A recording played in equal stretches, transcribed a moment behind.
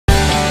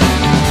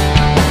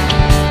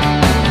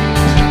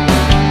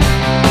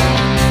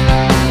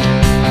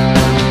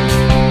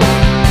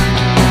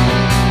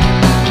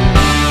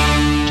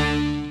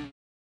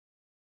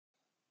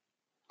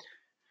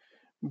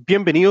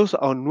Bienvenidos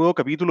a un nuevo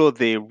capítulo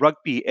de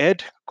Rugby Ed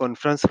con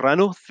Fran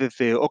Serrano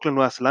desde Auckland,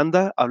 Nueva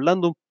Zelanda,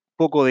 hablando un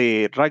poco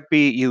de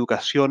rugby y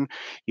educación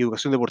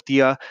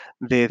deportiva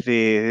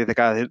desde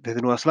acá,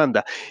 desde Nueva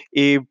Zelanda.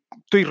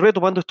 Estoy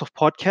retomando estos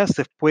podcasts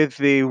después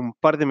de un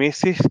par de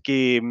meses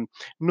que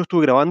no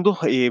estuve grabando.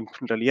 En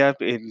realidad,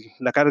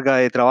 la carga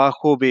de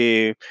trabajo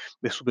me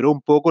superó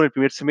un poco en el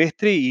primer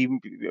semestre y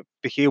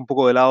dejé un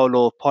poco de lado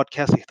los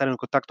podcasts y estar en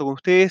contacto con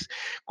ustedes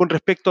con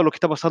respecto a lo que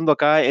está pasando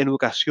acá en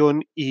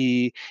educación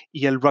y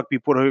el rugby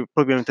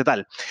propiamente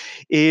tal.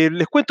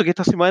 Les cuento que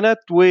esta semana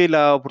tuve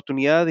la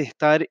oportunidad de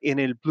estar en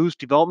el Blues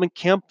Development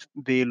Camp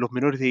de los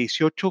menores de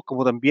 18,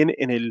 como también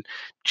en el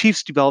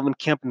Chiefs Development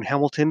Camp en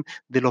Hamilton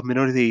de los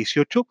menores de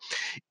 18.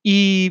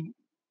 Y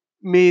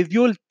me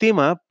dio el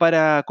tema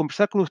para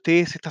conversar con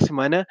ustedes esta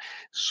semana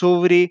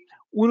sobre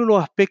uno de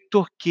los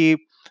aspectos que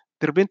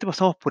de repente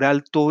pasamos por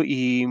alto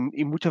y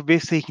muchas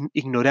veces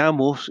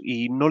ignoramos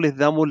y no les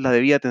damos la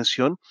debida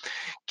atención,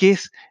 que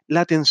es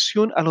la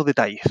atención a los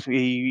detalles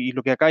y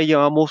lo que acá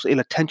llamamos el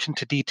attention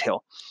to detail.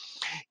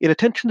 El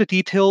attention to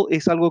detail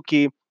es algo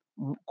que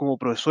como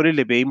profesores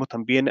le pedimos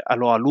también a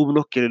los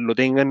alumnos que lo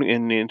tengan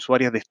en su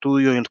área de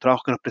estudio y en los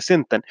trabajos que nos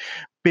presentan,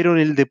 pero en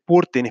el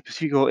deporte, en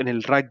específico en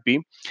el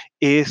rugby,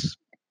 es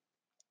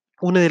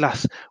una de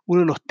las,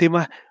 uno de los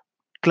temas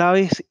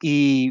claves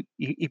y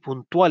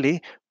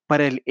puntuales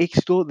para el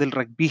éxito del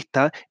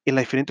rugbyista en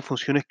las diferentes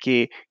funciones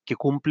que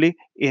cumple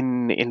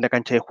en la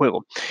cancha de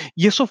juego.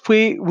 Y eso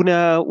fue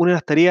una de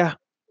las tareas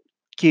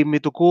que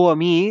me tocó a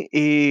mí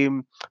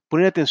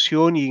poner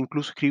atención e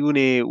incluso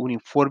escribí un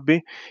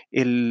informe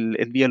el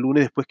día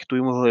lunes después que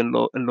estuvimos en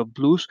los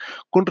Blues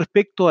con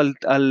respecto al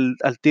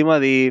tema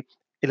de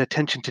el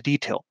attention to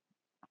detail.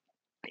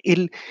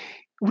 El,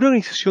 una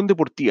organización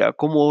deportiva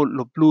como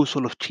los Blues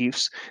o los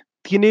Chiefs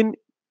tienen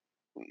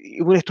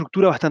una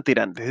estructura bastante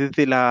grande,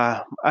 desde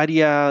la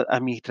área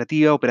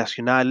administrativa,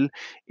 operacional,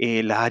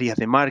 las áreas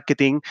de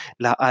marketing,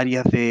 las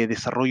áreas de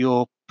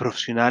desarrollo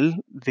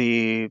profesional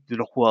de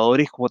los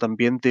jugadores, como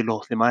también de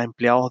los demás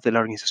empleados de la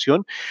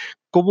organización,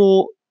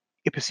 como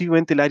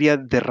específicamente el área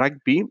de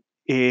rugby,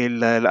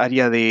 el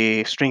área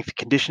de strength and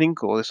conditioning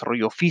o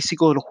desarrollo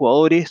físico de los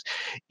jugadores,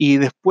 y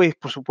después,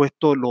 por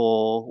supuesto,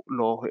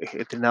 los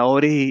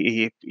entrenadores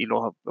y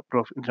los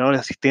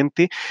entrenadores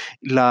asistentes,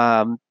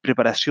 la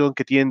preparación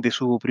que tienen de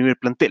su primer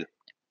plantel.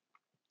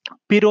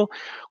 Pero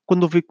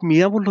cuando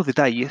miramos los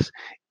detalles,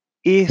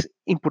 es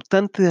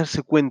importante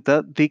darse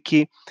cuenta de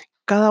que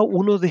cada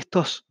uno de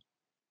estos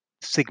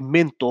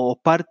segmentos o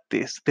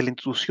partes de la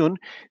institución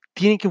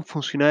tienen que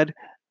funcionar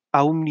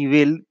a un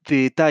nivel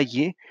de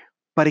detalle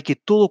para que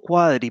todo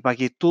cuadre y para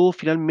que todo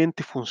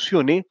finalmente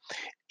funcione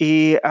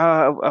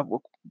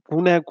con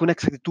una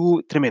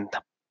exactitud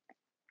tremenda.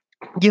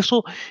 Y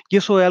eso, y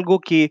eso es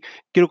algo que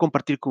quiero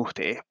compartir con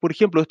ustedes. Por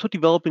ejemplo, estos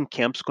development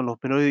camps con los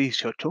menores de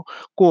 18,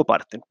 ¿cómo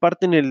parten?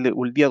 Parten el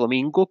día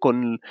domingo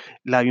con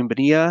la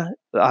bienvenida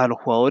a los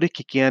jugadores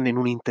que quedan en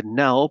un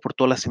internado por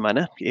toda la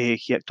semana.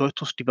 Todos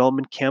estos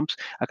development camps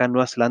acá en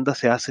Nueva Zelanda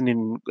se hacen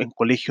en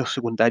colegios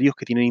secundarios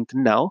que tienen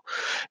internado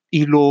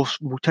y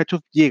los muchachos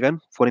llegan,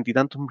 cuarenta y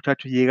tantos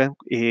muchachos llegan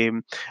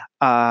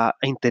a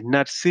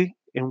internarse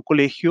en un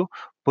colegio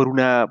por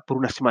una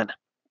semana.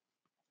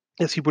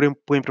 Y así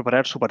pueden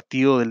preparar su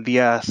partido del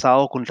día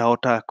sábado contra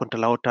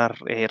las otras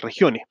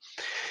regiones.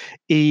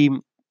 Y,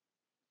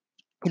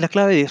 y la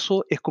clave de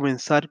eso es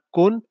comenzar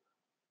con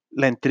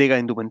la entrega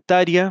de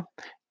indumentaria,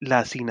 la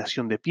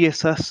asignación de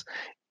piezas,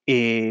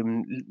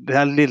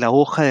 darle la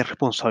hoja de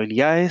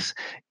responsabilidades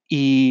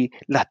y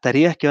las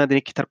tareas que van a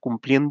tener que estar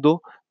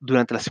cumpliendo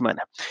durante la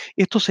semana.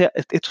 Esto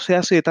se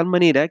hace de tal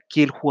manera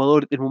que el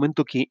jugador, el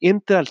momento que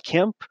entra al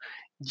camp,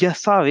 ya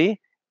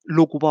sabe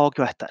lo ocupado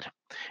que va a estar.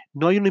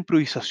 No hay una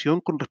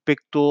improvisación con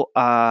respecto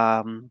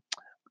a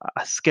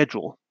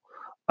schedule.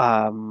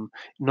 Am,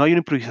 no hay una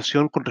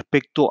improvisación con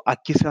respecto a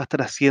qué se va a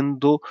estar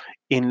haciendo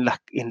en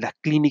las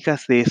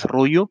clínicas de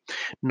desarrollo.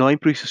 No hay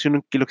improvisación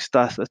en qué es lo que se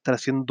va a estar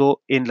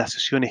haciendo en las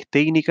sesiones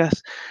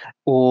técnicas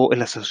o en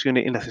las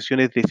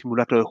sesiones de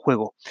simulacro de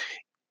juego.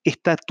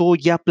 Está todo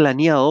ya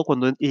planeado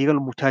cuando llegan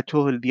los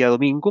muchachos el día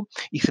domingo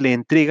y se les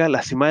entrega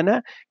la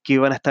semana que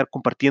van a estar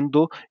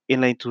compartiendo en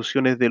las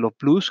instituciones de los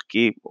Blues,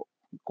 que,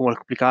 como les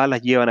explicaba,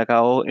 las llevan a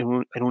cabo en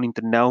un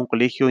internado, un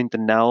colegio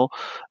internado,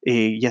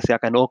 ya sea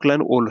acá en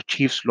Auckland o los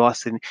Chiefs lo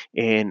hacen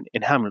en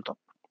Hamilton.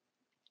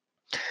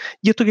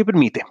 ¿Y esto qué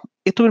permite?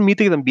 Esto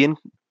permite que también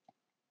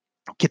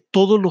que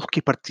todos los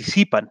que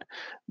participan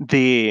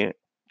de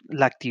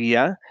la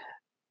actividad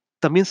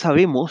también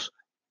sabemos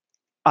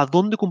a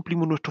dónde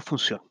cumplimos nuestra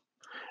función.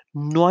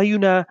 No hay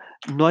una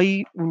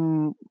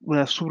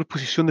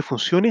superposición de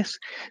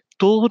funciones.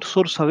 Todos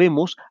nosotros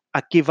sabemos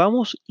a qué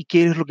vamos y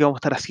qué es lo que vamos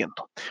a estar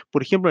haciendo.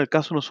 Por ejemplo, en el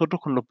caso de nosotros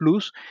con los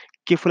Blues,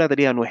 ¿qué fue la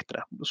tarea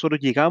nuestra?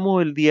 Nosotros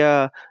llegamos el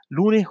día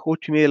lunes,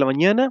 8:30 de la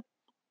mañana,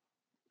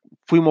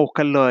 fuimos a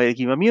buscar el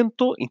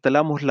equipamiento,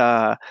 instalamos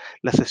la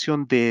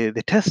sesión de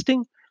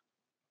testing,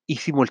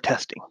 hicimos el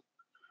testing.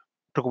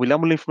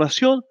 Recopilamos la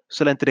información,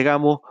 se la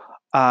entregamos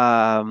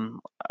al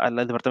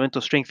departamento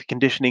de Strength and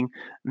Conditioning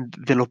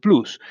de los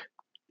Blues.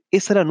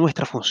 Esa era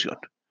nuestra función.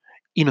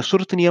 Y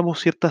nosotros teníamos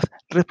ciertas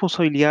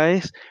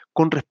responsabilidades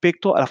con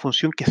respecto a la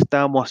función que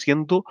estábamos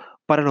haciendo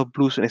para los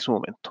Blues en ese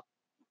momento.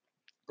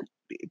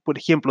 Por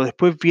ejemplo,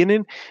 después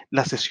vienen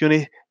las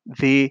sesiones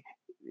de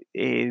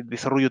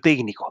desarrollo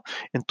técnico.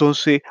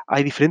 Entonces,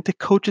 hay diferentes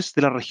coaches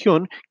de la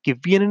región que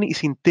vienen y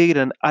se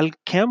integran al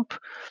camp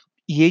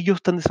y ellos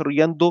están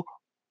desarrollando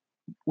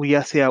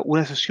ya sea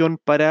una sesión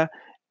para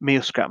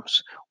medio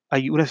scrums,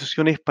 hay unas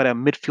sesiones para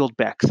midfield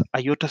backs,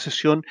 hay otra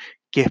sesión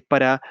que es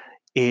para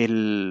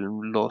el,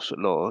 los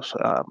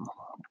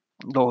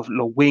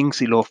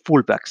wings y los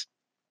fullbacks.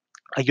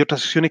 Hay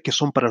otras sesiones que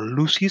son para los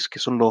Lucies, que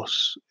son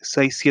los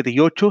 6, 7 y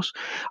 8.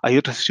 Hay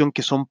otra sesión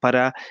que son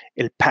para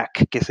el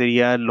pack, que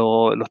serían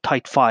los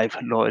tight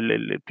 5,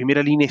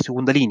 primera línea y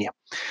segunda línea.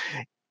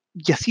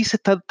 Y así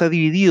está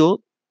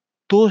dividido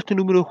todo este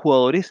número de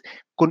jugadores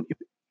con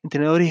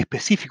entrenadores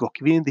específicos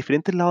que vienen de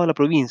diferentes lados de la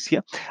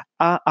provincia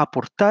a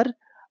aportar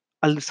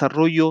al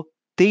desarrollo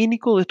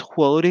técnico de estos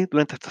jugadores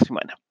durante esta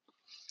semana.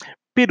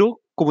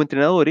 Pero como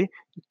entrenadores,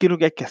 ¿qué es lo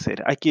que hay que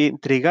hacer? Hay que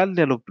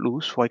entregarle a los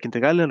Blues o hay que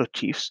entregarle a los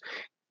Chiefs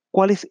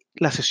cuál es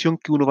la sesión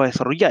que uno va a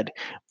desarrollar,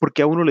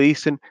 porque a uno le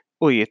dicen,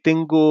 oye,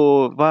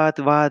 va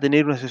a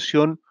tener una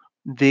sesión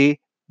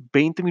de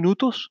 20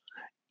 minutos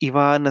y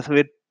van a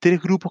saber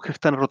 3 grupos que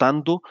están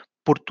rotando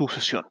por tu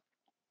sesión.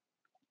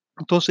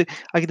 Entonces,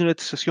 hay que tener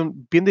una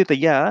sesión bien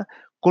detallada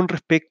con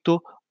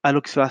respecto a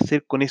lo que se va a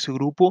hacer con ese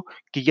grupo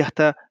que ya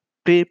está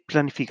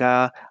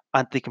pre-planificada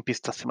antes de que empiece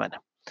esta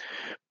semana.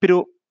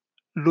 Pero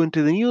lo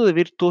entretenido de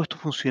ver todo esto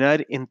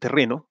funcionar en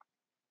terreno,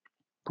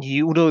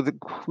 y uno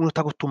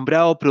está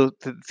acostumbrado, pero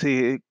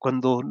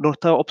cuando no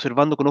está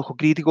observando con ojo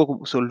crítico,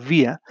 como se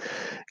olvida,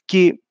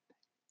 que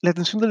la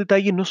atención del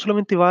detalle no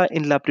solamente va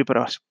en la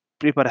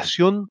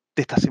preparación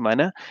de esta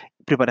semana,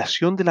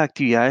 preparación de las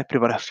actividades,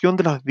 preparación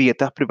de las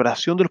dietas,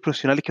 preparación de los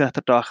profesionales que van a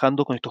estar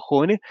trabajando con estos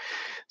jóvenes,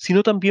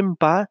 sino también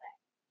va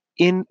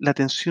en la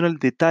atención al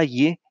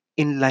detalle,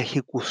 en la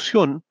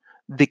ejecución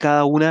de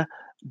cada una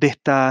de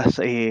estas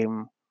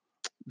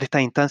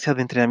instancias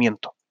de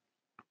entrenamiento.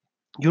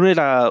 Y uno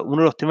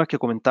de los temas que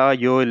comentaba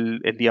yo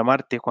el día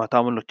martes, cuando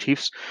estábamos en los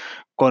Chiefs,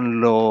 con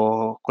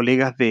los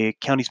colegas de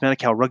Counties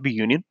Manukau Rugby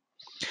Union,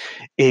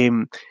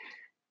 em,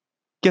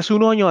 que hace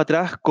unos años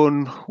atrás,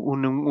 con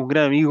un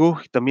gran amigo,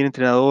 también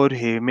entrenador,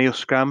 medio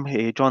Scrum,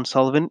 John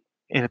Sullivan,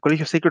 en el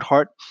Colegio Sacred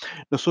Heart,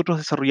 nosotros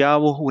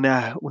desarrollábamos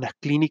unas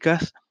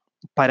clínicas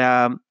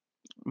para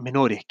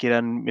menores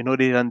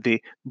eran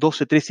de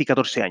 12, 13 y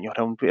 14 años,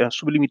 eran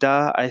súper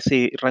limitadas a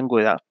ese rango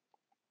de edad.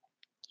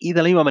 Y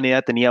de la misma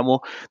manera teníamos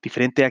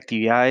diferentes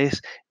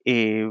actividades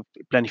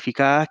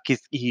planificadas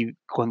y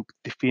con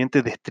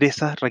diferentes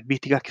destrezas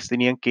rugbyísticas que se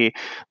tenían que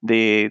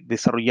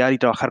desarrollar y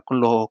trabajar con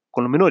los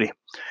menores.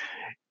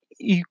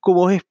 Y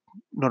como es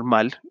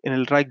normal, en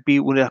el rugby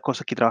una de las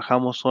cosas que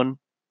trabajamos son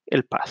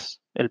el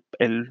pass,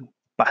 el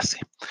pase.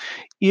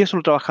 Y eso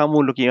lo trabajamos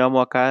en lo que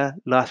llamamos acá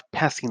las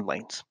passing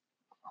lanes.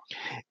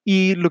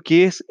 Y lo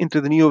que es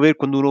entretenido ver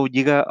cuando uno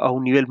llega a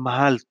un nivel más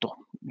alto,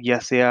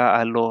 ya sea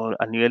al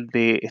nivel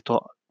de estos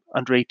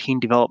Under 18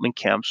 Development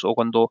Camps o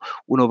cuando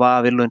uno va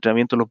a ver los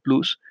entrenamientos de los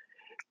Blues,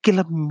 que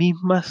las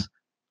mismas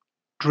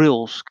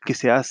drills que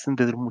se hacen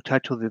desde los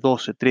muchachos de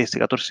 12, 13,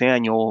 14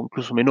 años o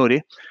incluso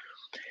menores,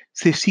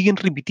 se siguen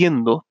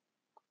repitiendo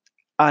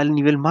al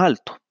nivel más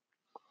alto,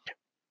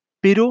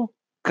 pero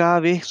cada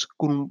vez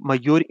con un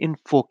mayor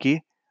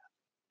enfoque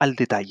al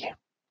detalle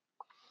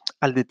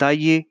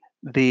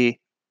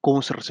de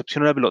cómo se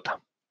recepciona la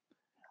pelota,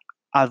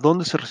 a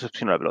dónde se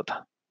recepciona la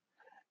pelota,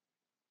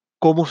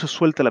 cómo se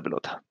suelta la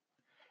pelota,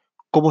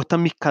 cómo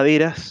están mis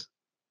caderas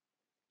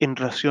en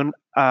relación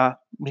a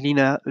mi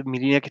línea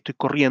que estoy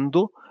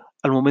corriendo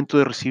al momento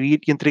de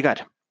recibir y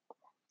entregar,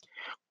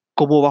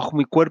 cómo bajo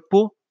mi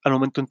cuerpo al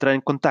momento de entrar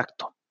en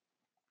contacto.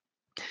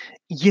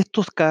 Y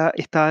esto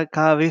está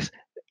cada vez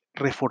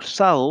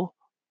reforzado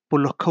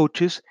por los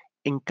coaches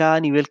en cada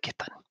nivel que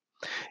están.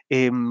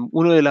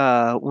 Uno de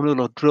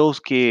los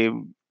drills que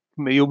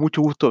me dio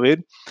mucho gusto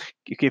ver,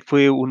 que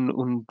fue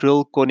un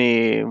drill con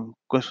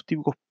esos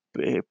típicos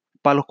eh,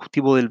 palos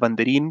tipo del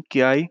banderín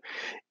que hay,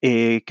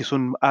 que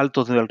son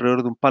altos de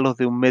alrededor de un palos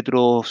de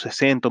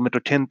 1,60 m,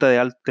 1,80 m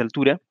de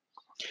altura,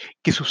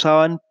 que se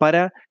usaban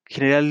para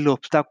generar el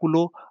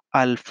obstáculo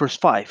al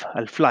first five,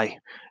 al fly,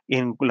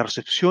 en la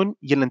recepción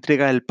y en la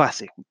entrega del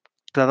pase,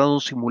 tratando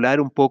de simular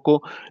un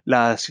poco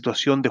la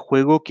situación de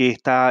juego que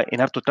está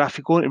en harto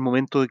tráfico en el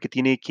momento de que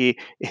tiene que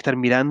estar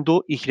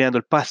mirando y generando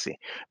el pase,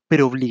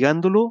 pero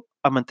obligándolo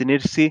a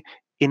mantenerse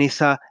en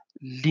esa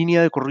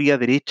línea de corrida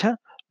derecha,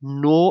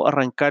 no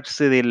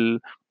arrancarse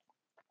del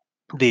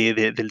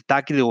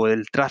tackle o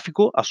del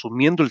tráfico,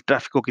 asumiendo el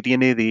tráfico que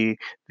tiene de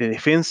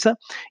defensa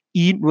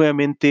y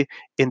nuevamente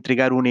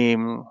entregar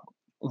un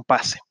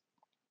pase.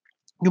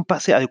 Y un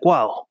pase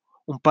adecuado,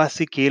 un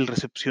pase que él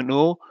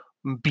recepcionó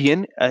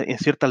bien en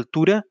cierta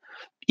altura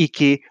y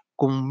que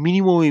con un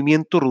mínimo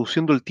movimiento,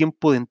 reduciendo el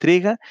tiempo de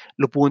entrega,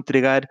 lo pudo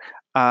entregar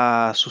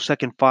a su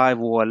second five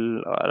o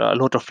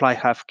al otro fly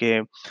half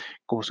que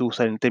como se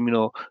usa en el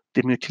término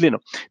chileno.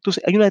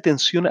 Entonces hay una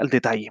atención al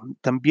detalle.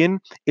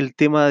 También el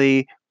tema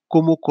de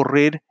cómo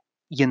correr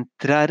y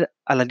entrar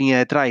a la línea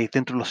de try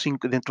dentro de los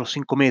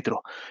 5 metros.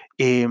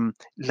 El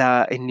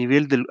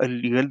nivel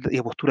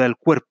de postura del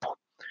cuerpo.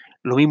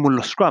 Lo mismo en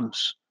los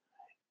scrums.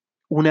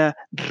 Una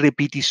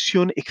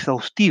repetición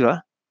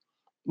exhaustiva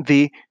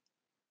de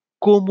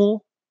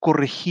cómo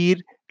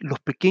corregir los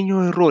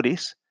pequeños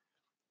errores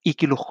y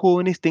que los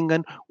jóvenes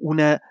tengan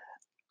una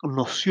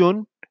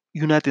noción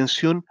y una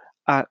atención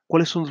a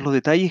cuáles son los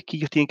detalles que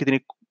ellos tienen que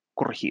tener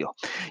corregidos.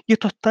 Y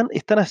esto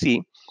es tan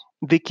así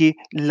de que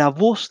la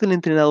voz del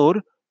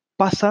entrenador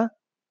pasa,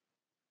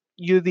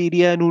 yo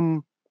diría, en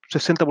un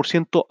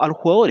 60% a los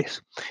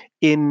jugadores.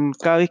 En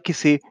cada vez que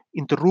se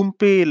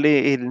interrumpe el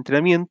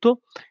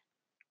entrenamiento,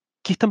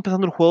 ¿qué están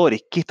pensando los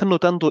jugadores? ¿Qué están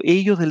notando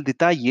ellos del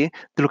detalle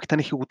de lo que están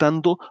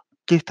ejecutando?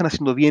 ¿Qué están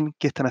haciendo bien?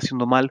 ¿Qué están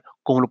haciendo mal?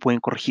 ¿Cómo lo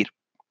pueden corregir?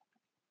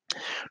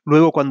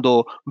 Luego,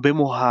 cuando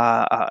vemos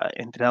a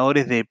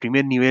entrenadores de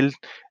primer nivel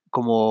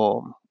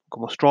como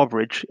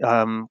Strawbridge,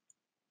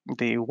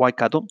 de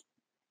Waikato,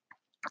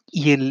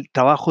 y el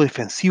trabajo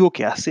defensivo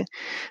que hace,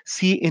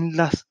 sí, en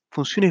las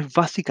funciones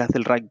básicas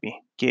del rugby,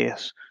 que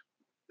es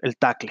el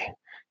tackle,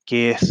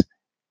 que es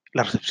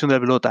la recepción de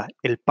la pelota,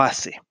 el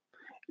pase,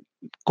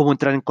 cómo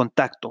entrar en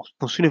contacto,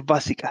 funciones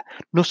básicas,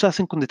 no se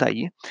hacen con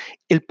detalle.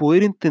 El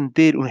poder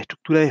entender una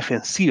estructura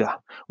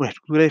defensiva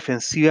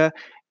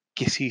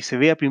que si se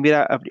ve a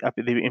primera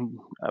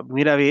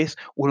vez,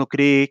 uno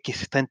cree que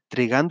se está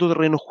entregando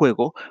terreno de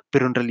juego,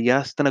 pero en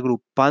realidad se están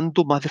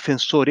agrupando más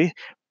defensores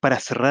para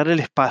cerrar el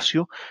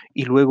espacio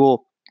y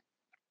luego,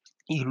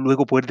 y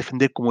luego poder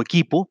defender como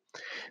equipo.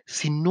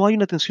 Si no hay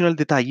una atención al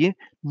detalle,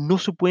 no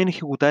se pueden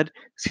ejecutar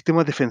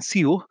sistemas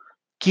defensivos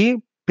que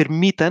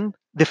permitan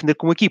defender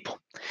como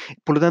equipo.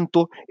 Por lo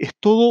tanto, es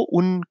todo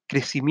un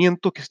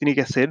crecimiento que se tiene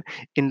que hacer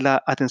en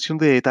la atención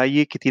de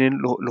detalle que tienen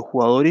los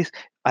jugadores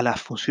a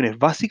las funciones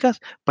básicas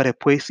para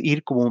después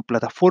ir como en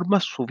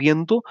plataformas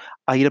subiendo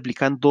a ir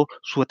aplicando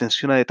su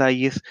atención a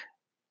detalles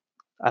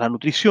a la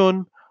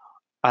nutrición,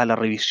 a la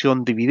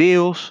revisión de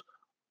videos,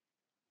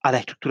 a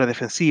las estructuras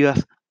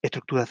defensivas,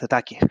 estructuras de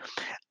ataque.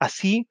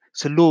 Así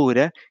se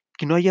logra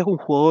que no haya un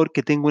jugador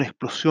que tenga una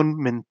explosión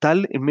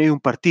mental en medio de un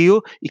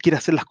partido y quiera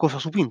hacer las cosas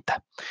a su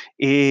pinta.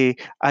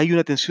 Hay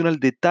una atención al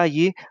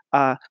detalle,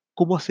 a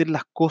cómo hacer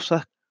las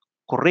cosas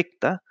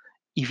correctas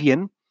y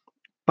bien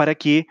para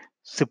que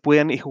se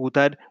puedan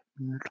ejecutar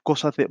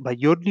cosas de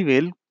mayor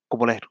nivel,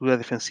 como las estructuras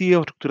defensivas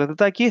o estructuras de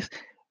ataques,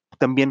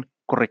 también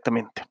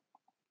correctamente.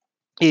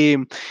 Eh,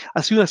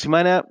 Ha sido una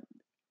semana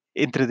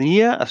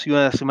entretenida, ha sido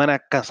una semana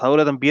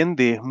cansadora también,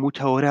 de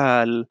muchas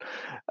horas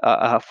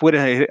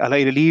afuera, al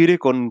aire libre,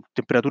 con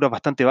temperaturas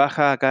bastante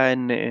bajas acá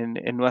en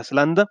Nueva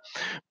Zelanda,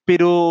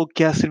 pero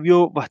que ha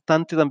servido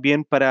bastante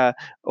también para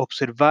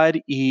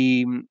observar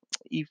y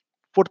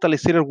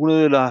fortalecer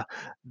algunas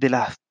de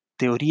las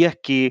teorías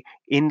que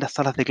en las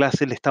salas de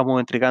clase le estamos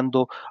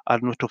entregando a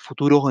nuestros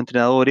futuros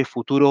entrenadores,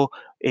 futuros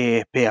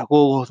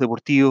pedagogos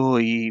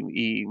deportivos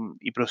y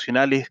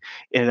profesionales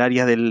en el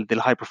área del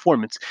high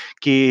performance,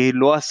 que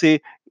lo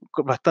hace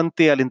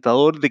bastante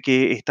alentador de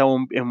que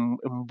estamos en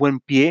buen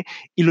pie,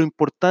 y lo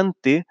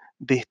importante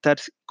de estar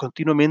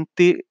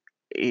continuamente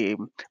eh,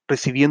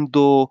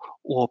 recibiendo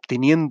o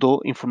obteniendo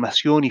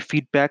información y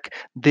feedback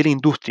de la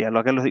industria,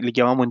 lo que le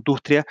llamamos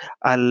industria,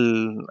 a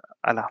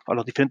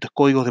los diferentes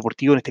códigos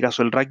deportivos, en este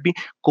caso el rugby,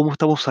 cómo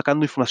estamos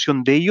sacando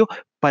información de ello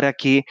para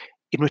que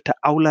en nuestra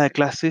aula de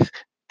clases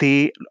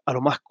esté a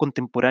lo más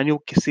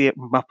contemporáneo, que sea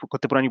más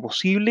contemporáneo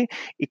posible,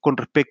 y con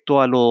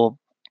respecto a lo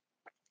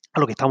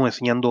que estamos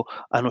enseñando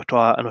a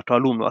nuestros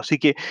alumnos. Así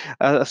que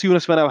ha sido una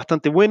semana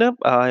bastante buena.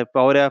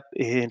 Ahora,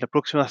 en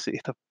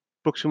estos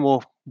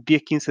próximos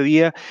 10, 15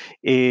 días,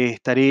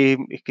 estaré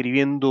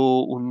escribiendo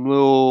un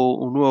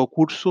nuevo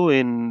curso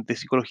de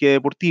psicología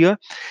deportiva.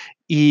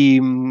 Y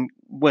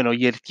bueno,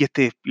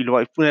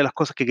 una de las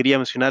cosas que quería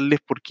mencionarles,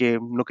 porque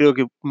no creo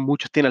que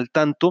muchos estén al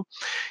tanto,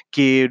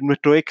 que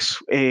nuestro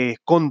ex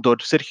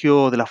cóndor,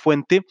 Sergio de la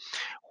Fuente,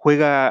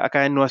 juega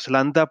acá en Nueva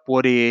Zelanda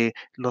por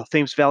los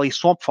Thames Valley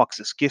Swamp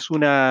Foxes, que es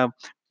una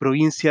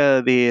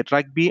provincia de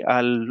rugby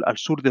al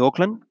sur de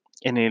Auckland,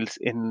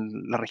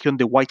 en la región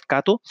de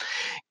Waikato,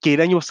 que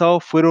el año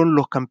pasado fueron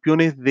los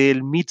campeones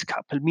del Meads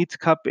Cup. El Meads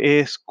Cup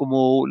es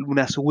como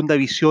una segunda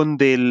visión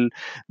del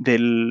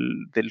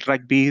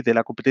rugby, de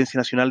la competencia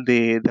nacional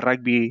de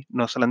rugby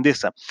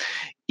neozelandesa.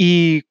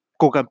 Y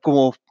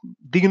como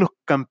dignos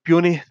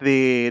campeones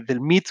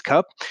del Meads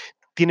Cup,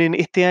 tienen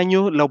este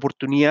año la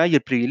oportunidad y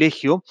el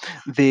privilegio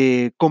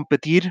de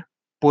competir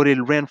por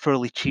el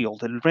Ranfurly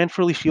Shield. El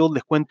Ranfurly Shield,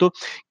 les cuento,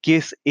 que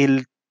es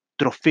el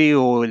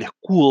trofeo, el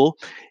escudo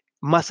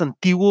más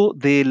antiguo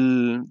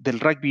del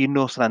rugby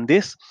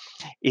neozelandés.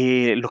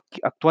 Los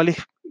actuales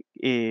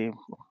eh,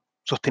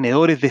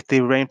 sostenedores de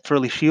este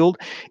Ranfurly Shield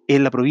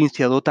en la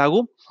provincia de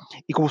Otago.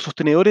 Y como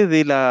sostenedores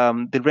del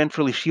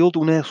Ranfurly Shield,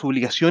 una de sus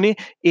obligaciones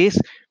es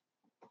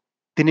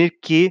tener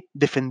que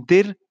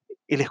defender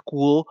el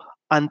escudo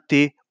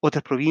ante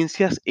otras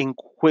provincias en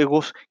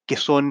juegos que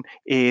son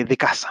de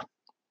casa.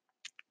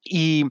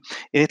 Y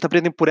en esta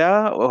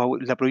pretemporada,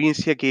 la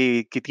provincia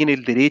que tiene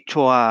el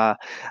derecho a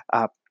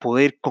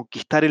poder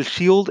conquistar el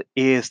Shield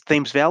es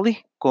Thames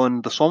Valley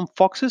con The Swamp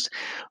Foxes.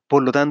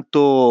 Por lo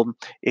tanto,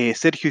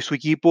 Sergio y su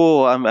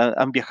equipo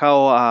han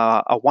viajado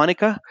a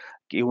Wanaka,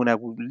 que es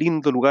un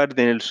lindo lugar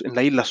en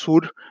la isla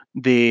sur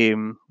de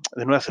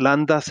Nueva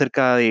Zelanda,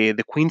 cerca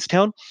de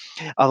Queenstown,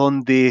 a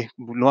donde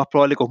lo más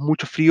probable con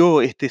mucho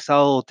frío, este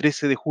sábado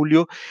 13 de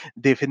julio,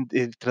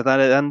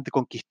 tratarán de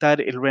conquistar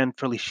el Rand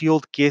Fairley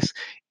Shield, que es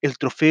el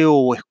trofeo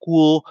o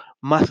escudo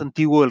más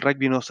antiguo del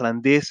rugby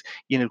neozelandés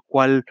y en el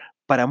cual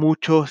para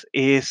muchos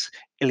es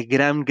el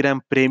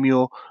gran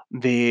premio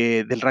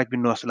del rugby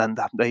en Nueva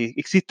Zelanda.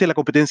 Existe la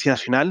competencia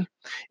nacional,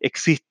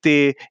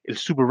 existe el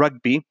Super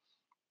Rugby,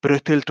 pero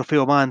este es el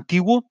trofeo más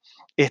antiguo,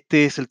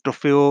 este es el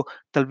trofeo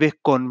tal vez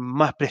con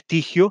más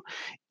prestigio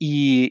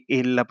y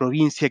en la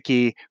provincia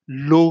que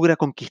logra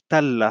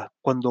conquistarla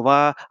cuando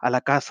va a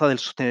la casa del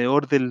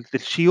sostenedor del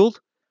Shield,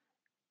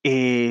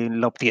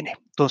 la obtiene.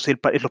 Entonces,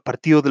 los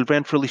partidos del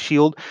Rand Fairley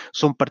Shield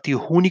son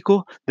partidos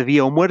únicos de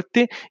vida o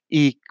muerte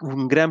y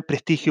un gran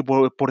prestigio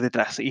por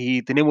detrás.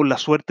 Y tenemos la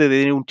suerte de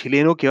tener un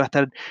chileno que va a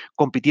estar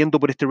compitiendo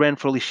por este Rand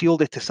Fairley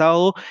Shield este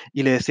sábado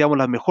y le deseamos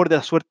la mejor de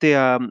la suerte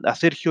a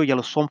Sergio y a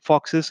los Swamp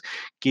Foxes,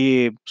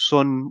 que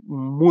son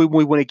un muy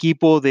buen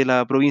equipo de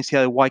la provincia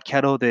de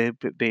Waikato,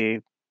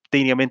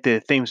 técnicamente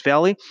de Thames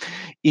Valley,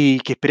 y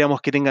que esperamos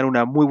que tengan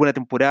una muy buena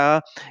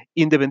temporada,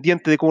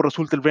 independiente de cómo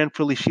resulte el Brand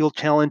Friendly Shield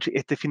Challenge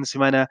este fin de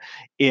semana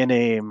en,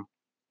 eh,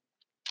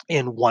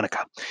 en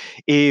Wanaka.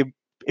 Eh,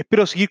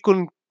 Espero seguir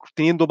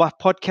teniendo más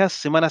podcasts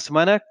semana a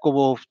semana,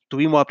 como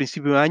tuvimos a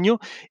principio de año,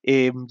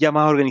 ya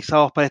más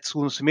organizados para este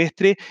segundo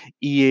semestre,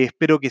 y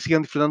espero que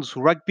sigan disfrutando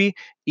su rugby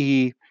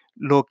y,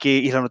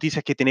 y las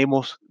noticias que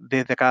tenemos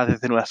desde acá,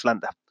 desde Nueva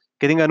Zelanda.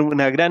 Que tengan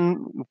una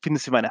gran fin de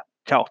semana.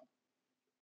 Chao.